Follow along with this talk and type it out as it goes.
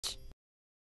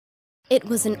It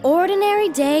was an ordinary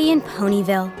day in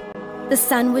Ponyville. The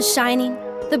sun was shining,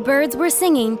 the birds were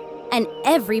singing, and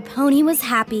every pony was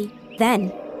happy.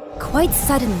 Then, quite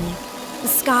suddenly, the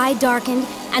sky darkened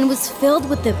and was filled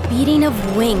with the beating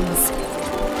of wings.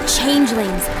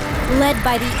 Changelings, led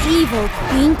by the evil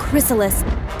Queen Chrysalis,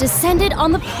 descended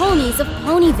on the ponies of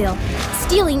Ponyville,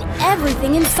 stealing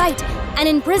everything in sight and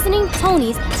imprisoning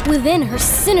ponies within her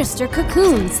sinister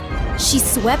cocoons. She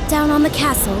swept down on the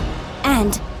castle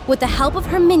and, with the help of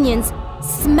her minions,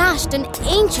 smashed an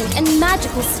ancient and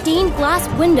magical stained glass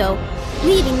window,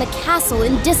 leaving the castle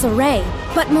in disarray.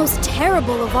 But most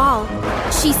terrible of all,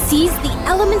 she seized the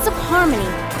elements of harmony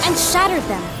and shattered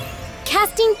them,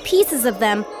 casting pieces of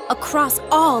them across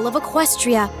all of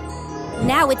Equestria.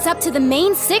 Now it's up to the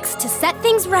main six to set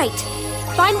things right.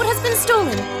 Find what has been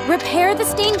stolen, repair the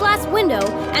stained glass window,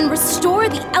 and restore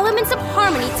the elements of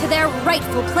harmony to their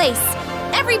rightful place.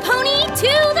 Every pony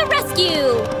to the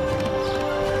rescue!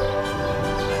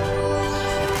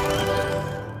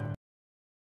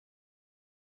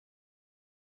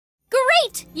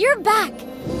 Great! You're back!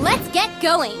 Let's get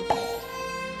going!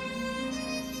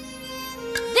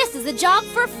 This is a job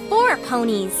for 4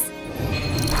 ponies.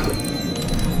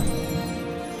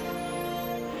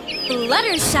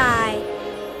 Fluttershy,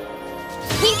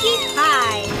 Pinkie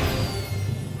Pie,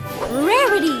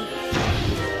 Rarity,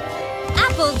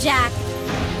 Applejack.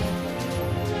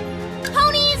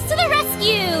 Ponies to the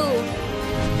rescue!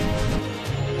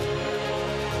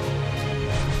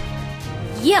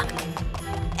 Yuck!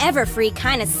 Everfree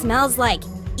kind of smells like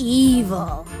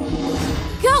evil.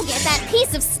 Go get that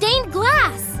piece of stained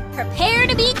glass! Prepare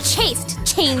to be chased,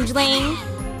 changeling!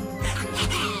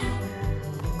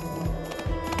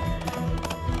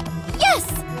 Yes!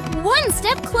 One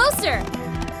step closer!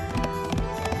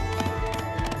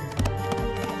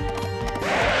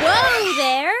 Whoa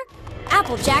there!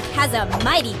 Applejack has a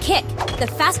mighty kick. The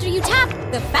faster you tap,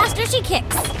 the faster she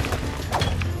kicks.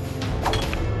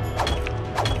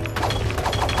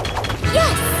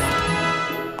 Yes!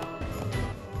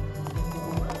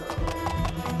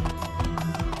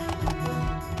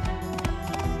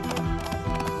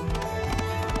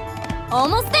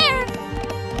 Almost there!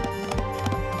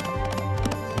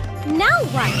 Now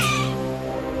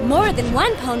what? More than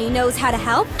one pony knows how to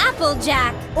help.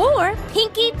 Applejack or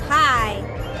Pinkie Pie.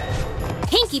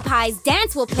 Pinkie Pie's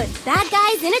dance will put bad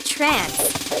guys in a trance.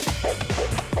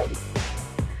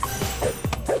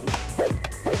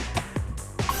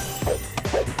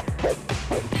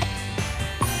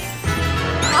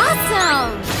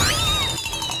 Awesome!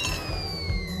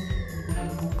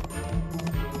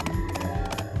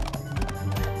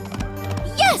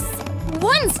 Yes!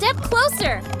 One step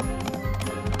closer!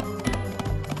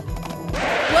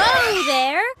 Whoa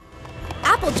there!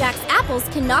 Applejack's apples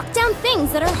can knock down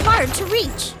things that are hard to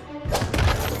reach.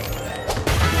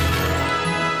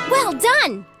 Well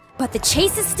done! But the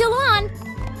chase is still on.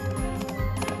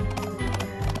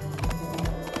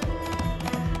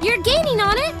 You're gaining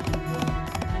on it.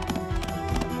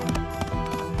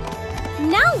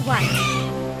 Now what?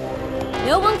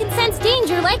 No one can sense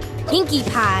danger like Pinkie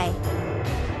Pie.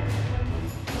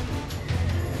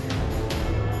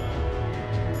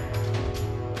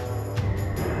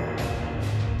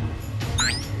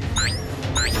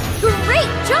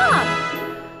 Great job!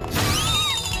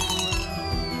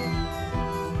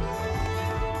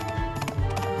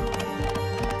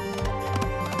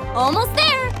 Almost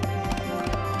there!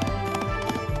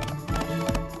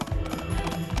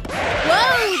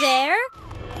 Whoa there!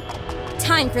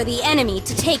 Time for the enemy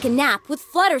to take a nap with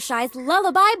Fluttershy's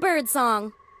lullaby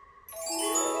birdsong.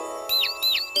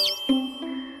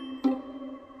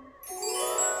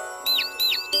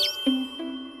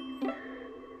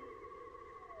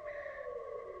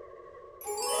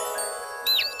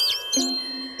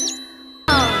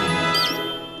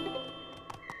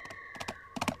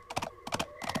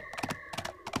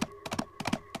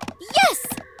 Yes!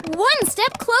 One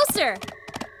step closer!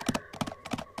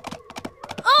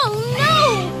 Oh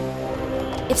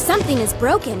no! If something is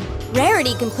broken,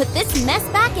 Rarity can put this mess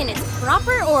back in its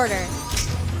proper order.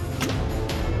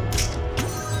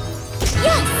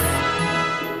 Yes!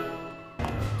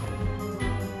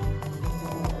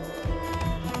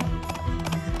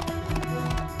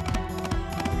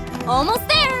 Almost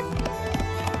there!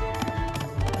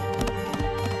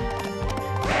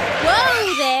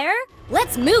 Whoa there!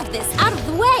 Let's move this out of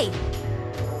the way!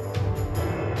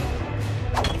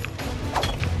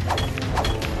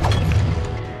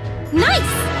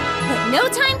 Nice! But no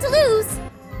time to lose!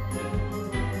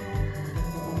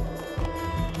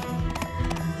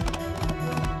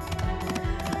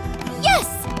 Yes!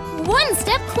 One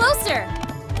step closer!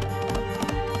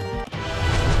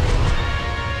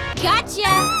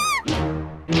 Gotcha!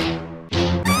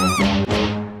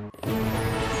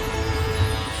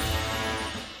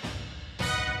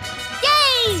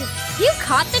 Yay! You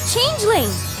caught the changeling!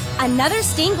 Another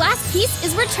stained glass piece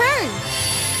is returned!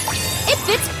 It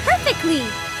fits perfectly!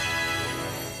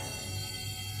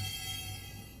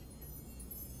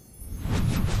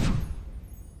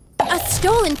 A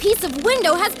stolen piece of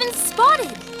window has been spotted!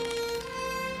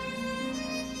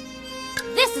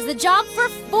 This is a job for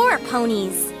 4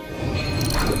 ponies.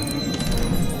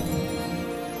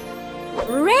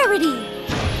 Rarity!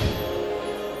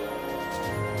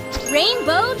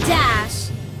 Rainbow Dash!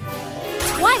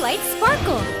 Twilight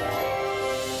Sparkle!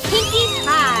 Pinkie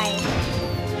Pie!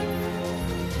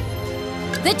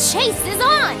 The chase is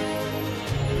on!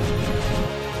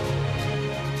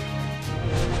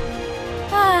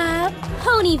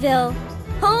 Ponyville.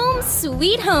 Home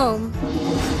sweet home.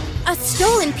 A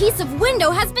stolen piece of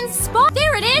window has been spotted.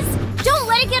 There it is! Don't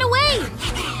let it get away!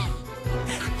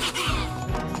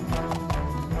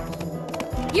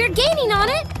 You're gaining on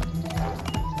it!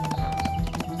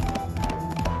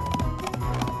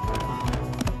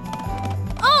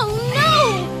 Oh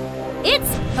no!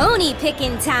 It's pony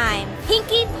picking time!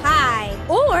 Pinkie Pie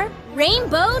or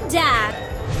Rainbow Dash.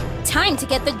 Time to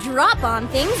get the drop on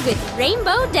things with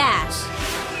Rainbow Dash.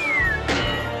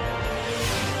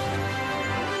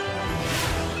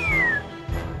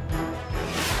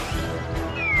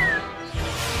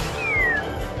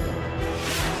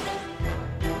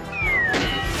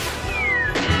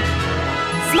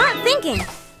 Smart thinking!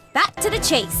 Back to the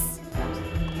chase.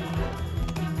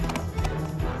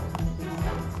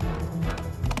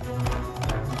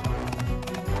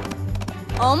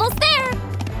 Almost there!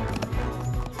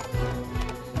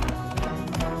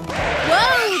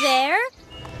 Whoa there!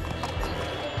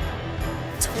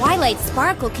 Twilight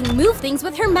Sparkle can move things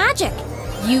with her magic.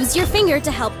 Use your finger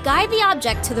to help guide the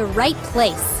object to the right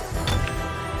place.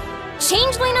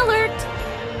 Changeling alert!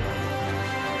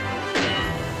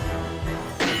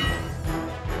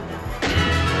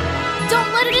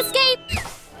 Don't let it escape!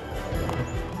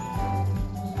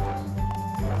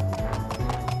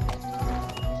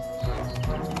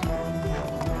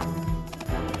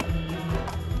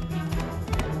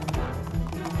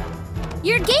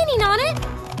 You're gaining on it!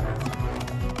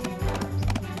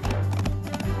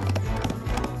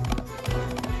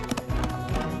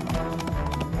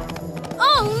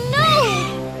 Oh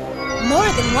no! More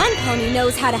than one pony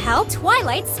knows how to help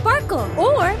Twilight Sparkle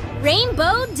or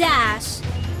Rainbow Dash.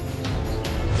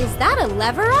 Is that a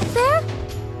lever up there?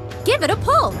 Give it a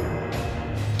pull.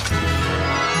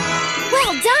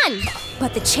 Well done!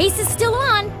 But the chase is still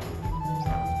on.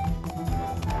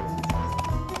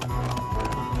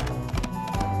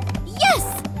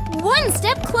 Yes! One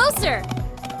step closer.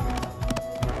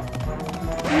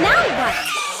 Now what?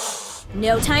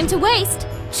 No time to waste.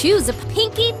 Choose a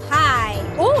Pinkie Pie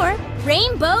or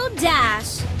Rainbow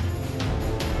Dash.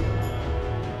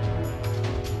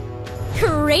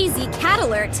 Crazy cat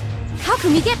alert! How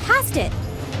can we get past it?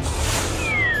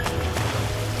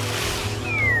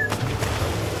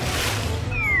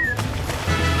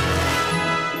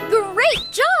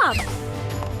 Great job!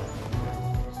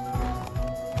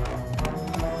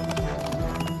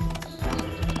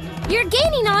 You're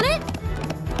gaining on it!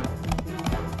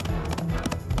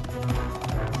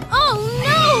 Oh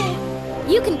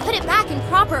no! You can put it back in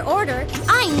proper order.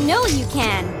 I know you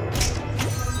can!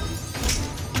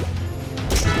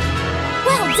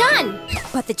 Well done!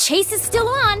 But the chase is still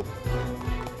on.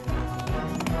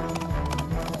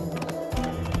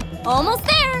 Almost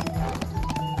there!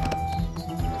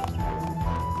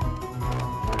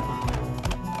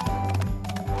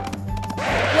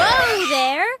 Whoa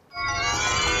there!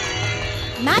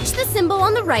 Match the symbol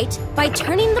on the right by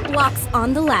turning the blocks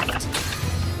on the left.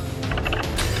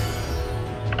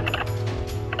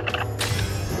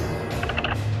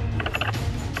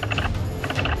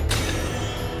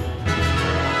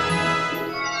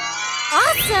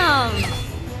 Awesome!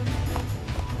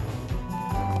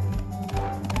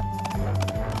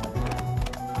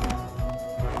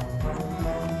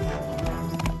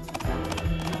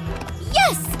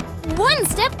 Yes! One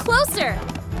step closer!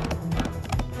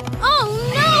 Oh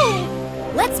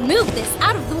no! Let's move this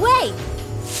out of the way!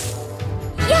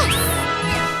 Yes!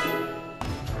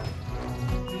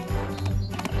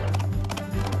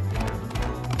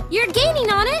 You're gaining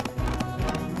on it!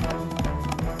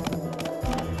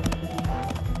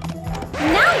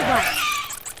 Now what?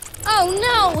 Oh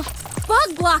no! Bug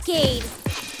blockade!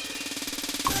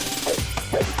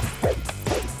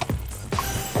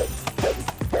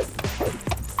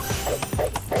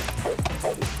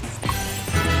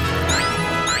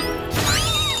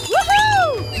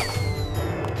 Woohoo!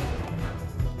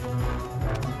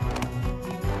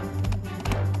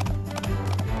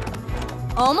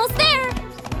 Almost there!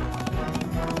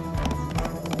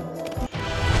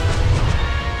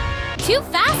 Too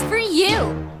fast for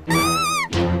you!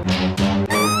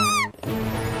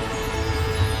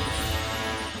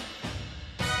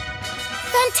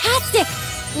 Fantastic!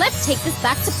 Let's take this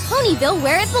back to Ponyville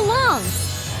where it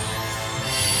belongs!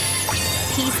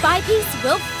 Piece by piece,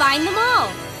 we'll find them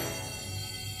all!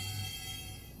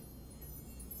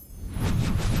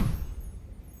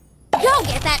 Go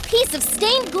get that piece of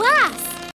stained glass!